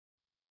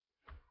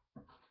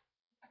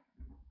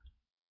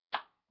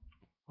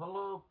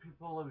Hello,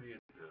 people of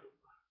YouTube.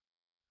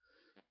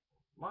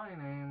 My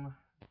name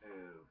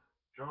is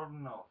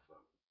Jordan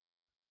Nelson,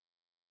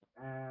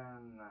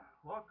 and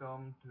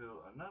welcome to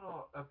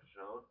another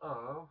episode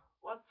of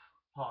Let's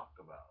Talk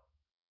About.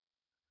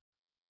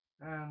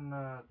 And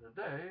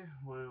today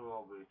we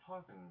will be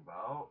talking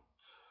about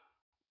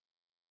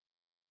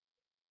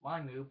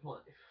my new place.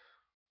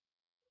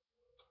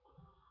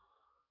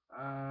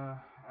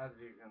 As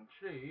you can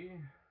see,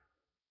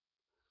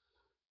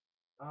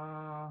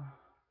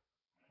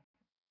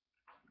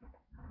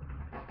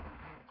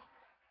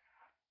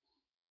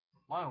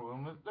 my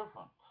room is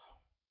different.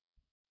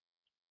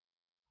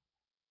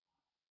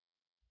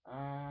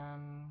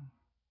 And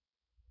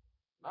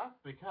that's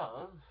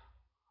because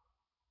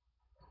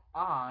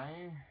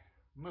I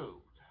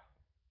moved.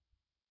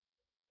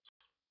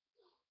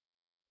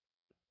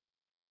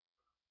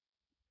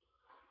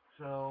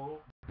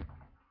 So,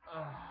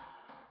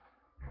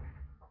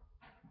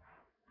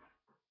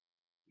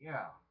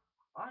 yeah,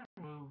 I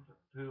moved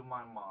to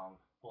my mom's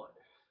place.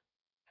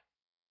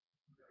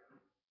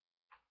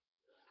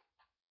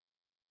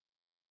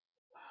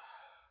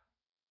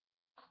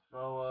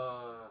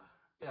 So,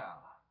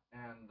 yeah,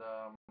 and,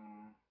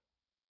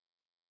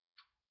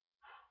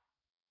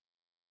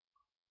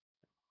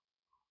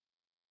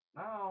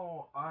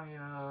 now I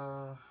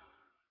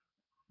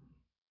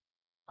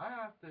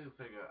have to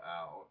figure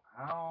out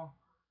how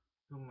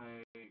to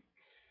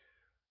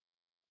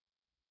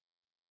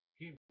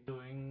keep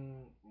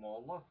doing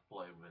more Let's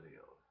Play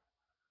videos.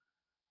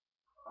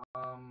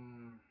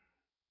 Um,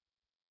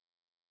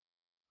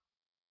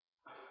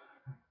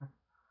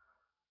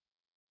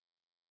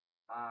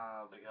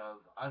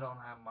 because I don't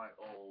have my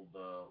old,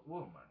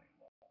 room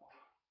anymore.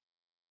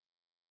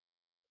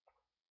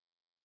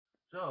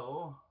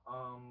 So,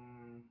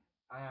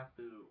 I have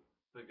to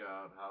figure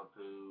out how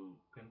to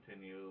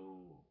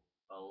continue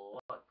a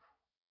lot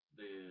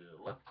the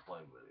Let's Play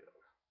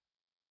videos.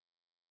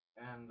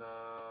 And,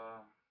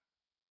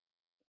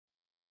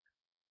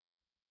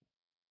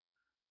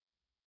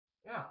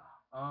 yeah,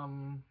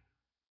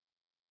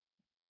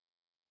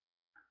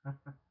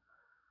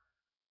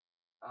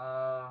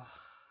 uh,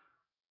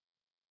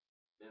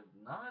 it's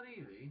not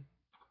easy,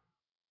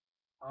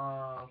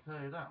 I'll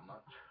tell you that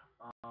much.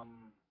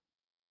 Um,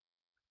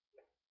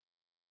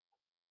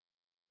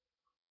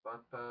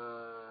 but,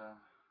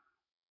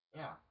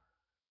 yeah.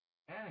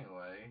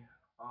 Anyway,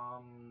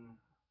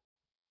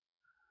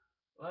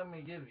 let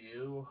me give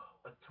you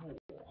a tour.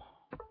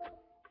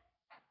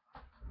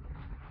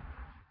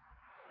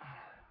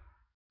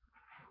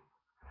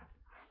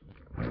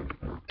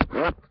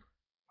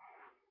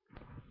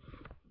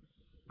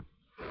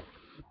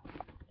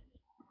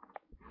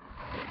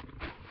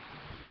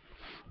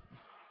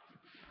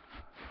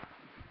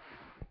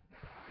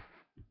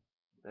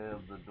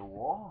 There's the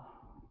door.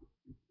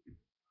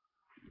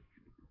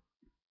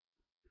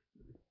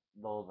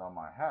 Those are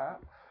my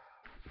hats.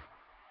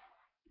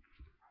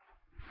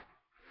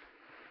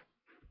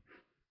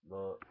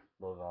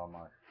 Those are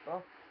my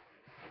stuff.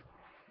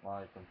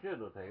 My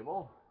computer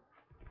table.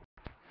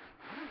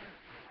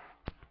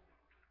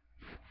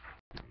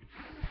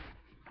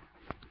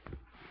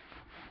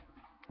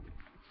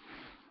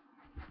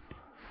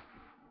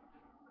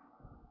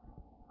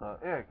 The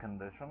air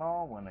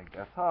conditioner when it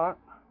gets hot.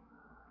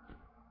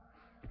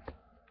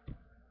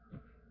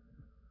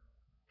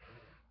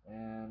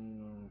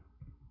 And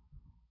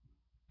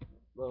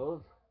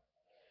those.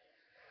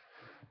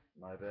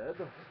 My bed.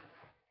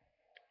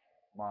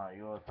 My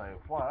USA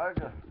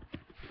flag.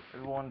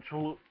 Everyone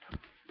salute.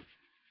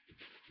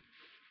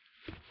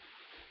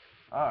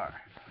 Alright.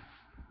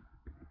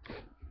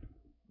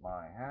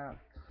 My hat.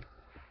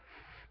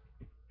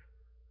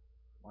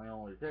 My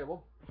only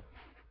table.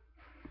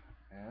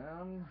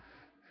 And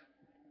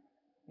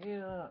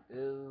here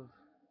is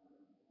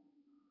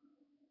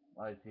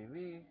my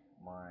TV,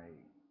 my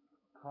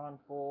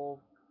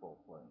console for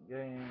playing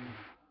games,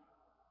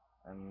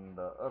 and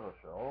the other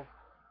shelf.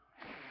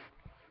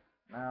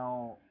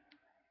 Now,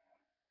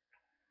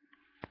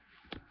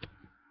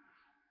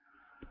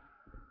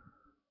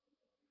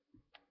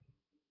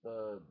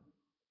 you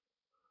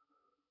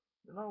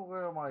know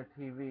where my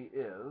TV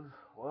is?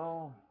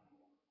 Well,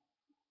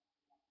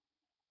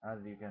 as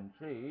you can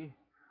see,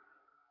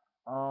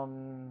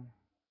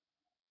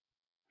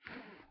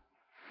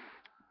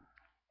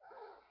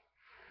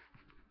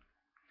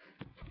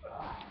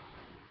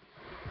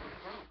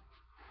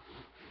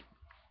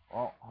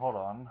 well, hold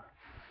on.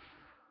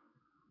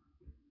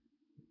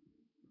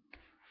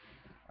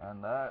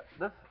 And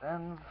this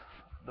ends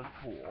the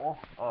tour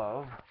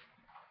of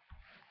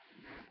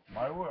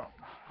my room.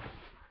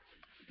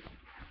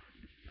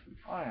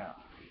 Oh yeah,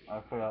 I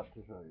forgot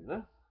to show you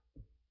this.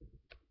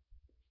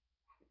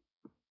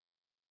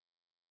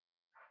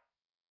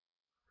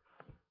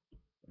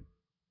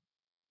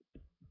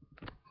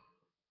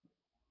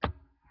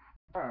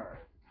 Alright.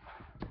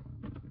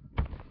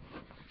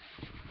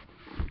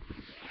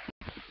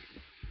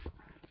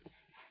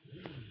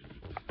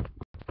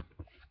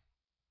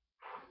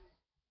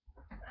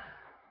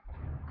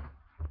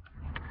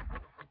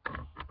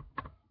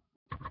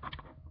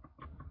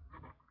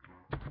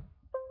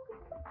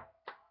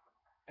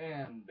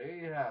 And there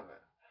you have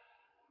it.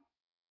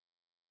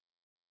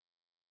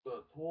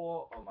 The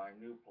tour of my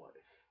new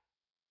place.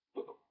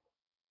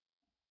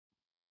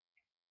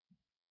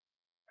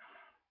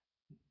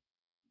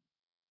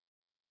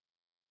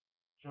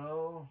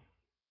 So,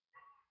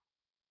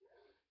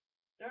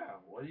 yeah,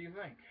 what do you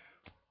think?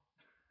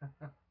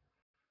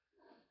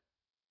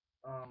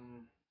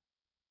 um,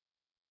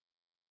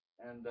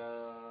 and,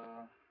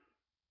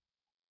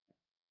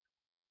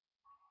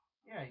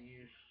 yeah,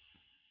 you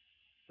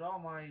saw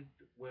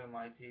where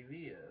my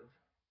TV is.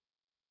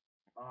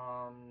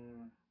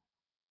 Um,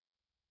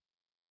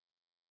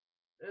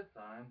 this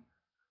time,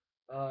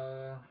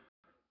 uh,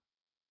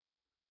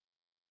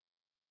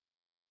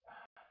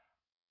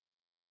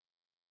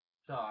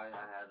 sorry,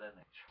 I had an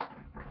itch.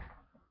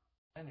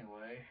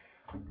 Anyway,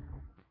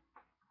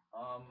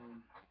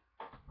 um,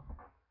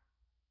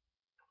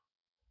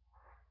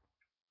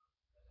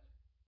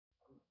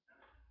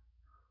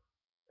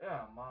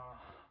 yeah,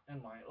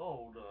 in my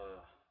old,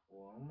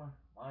 room,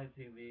 my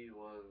TV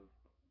was,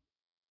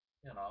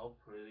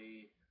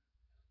 pretty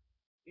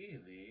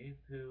easy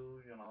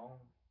to,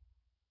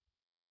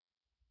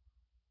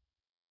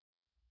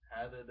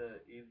 had it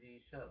a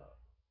easy setup.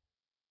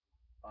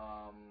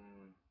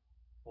 Um,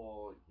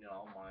 for,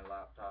 my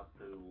laptop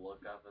to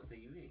look at the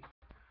TV.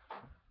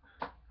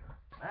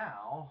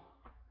 Now,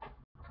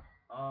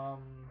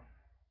 um,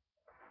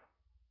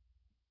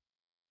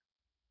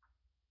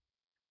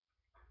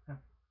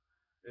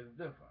 it's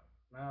different.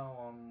 Now,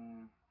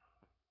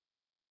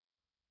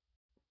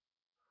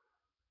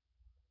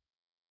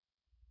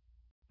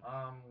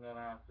 I'm gonna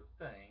have to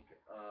think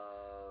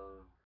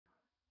of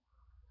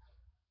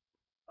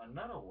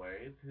another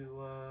way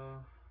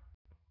to,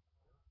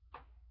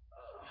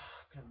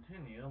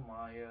 continue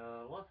my,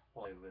 Let's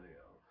Play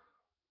videos.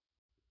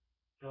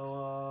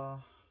 So,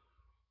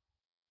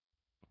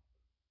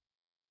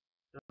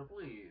 so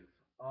please,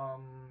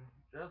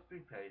 just be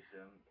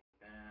patient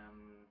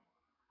and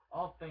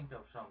I'll think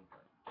of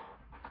something.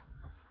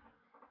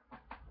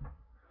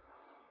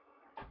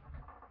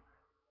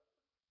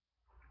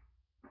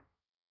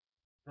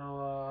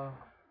 So,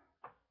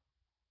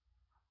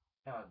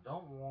 yeah,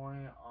 don't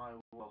worry, I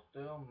will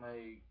still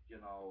make,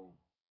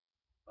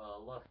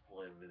 Let's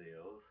Play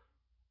videos.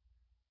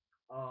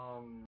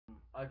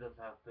 I just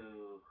have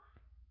to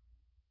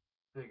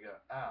figure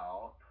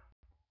out,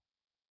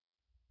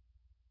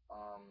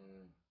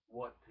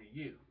 what to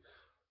use.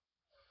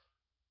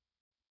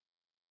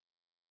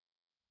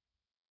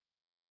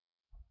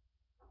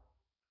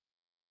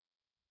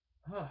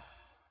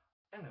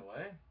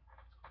 Anyway,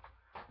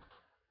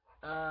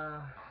 uh,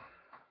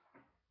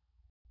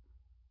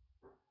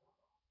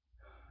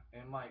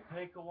 it might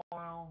take a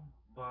while,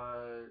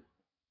 but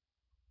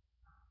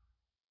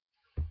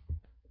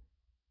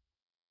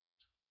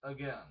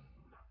again,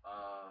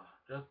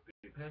 just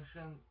be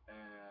patient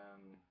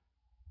and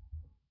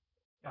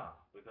yeah,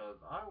 because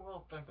I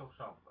will think of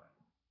something.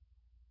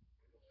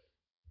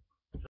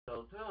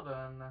 So till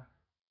then,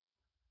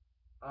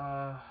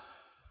 uh,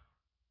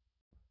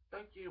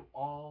 thank you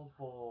all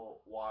for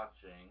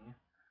watching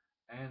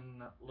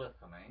and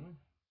listening.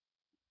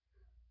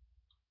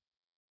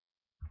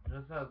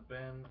 This has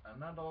been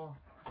another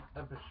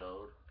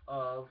episode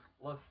of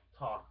Let's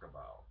Talk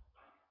About.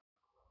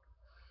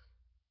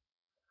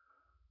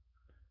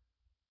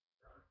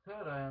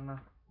 Till then,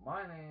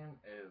 my name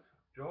is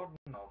Jordan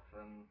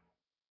Nelson,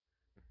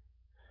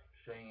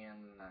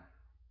 saying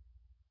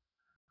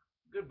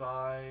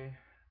goodbye,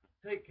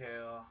 take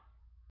care,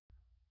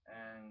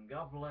 and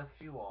God bless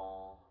you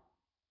all,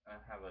 and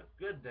have a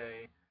good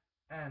day,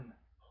 and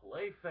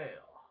play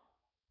fair.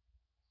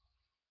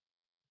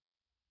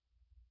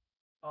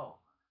 Oh,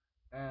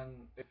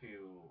 and if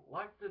you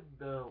liked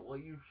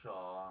what you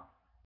saw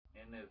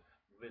in this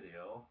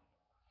video,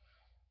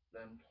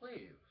 then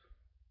please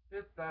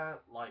hit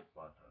that like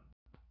button.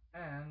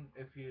 And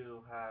if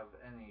you have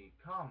any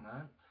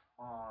comments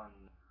on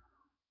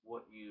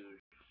what you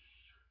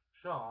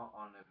saw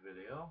on this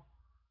video,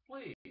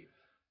 please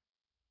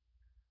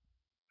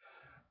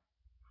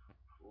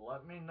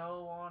let me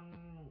know on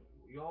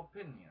your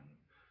opinions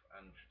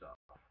and stuff.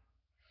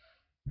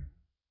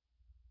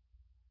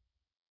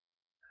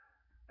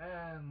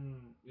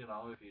 And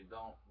if you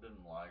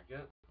didn't like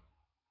it,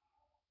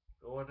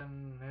 go ahead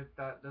and hit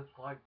that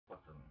dislike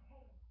button.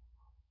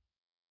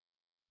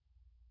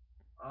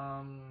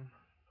 Um,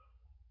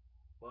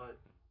 but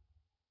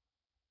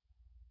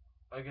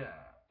again,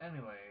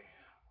 anyway,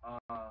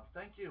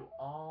 thank you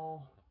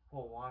all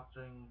for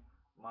watching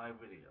my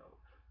videos.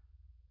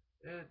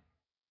 It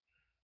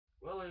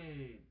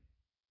really,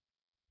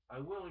 I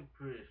really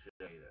appreciate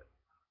it.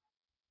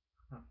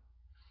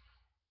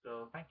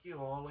 So thank you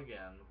all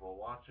again for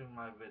watching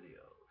my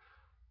videos.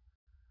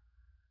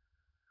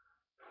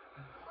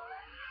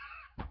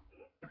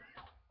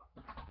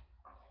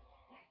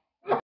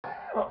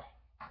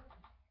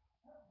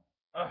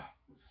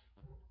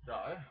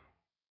 Sorry.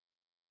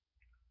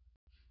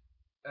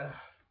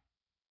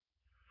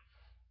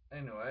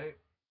 Anyway,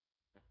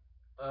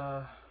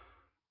 uh,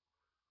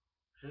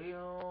 see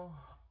you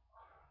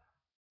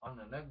on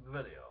the next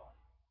video.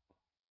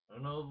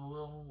 Who knows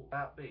what will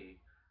that be?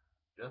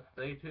 Just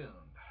stay tuned.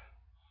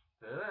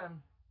 Till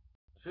then,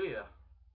 see ya.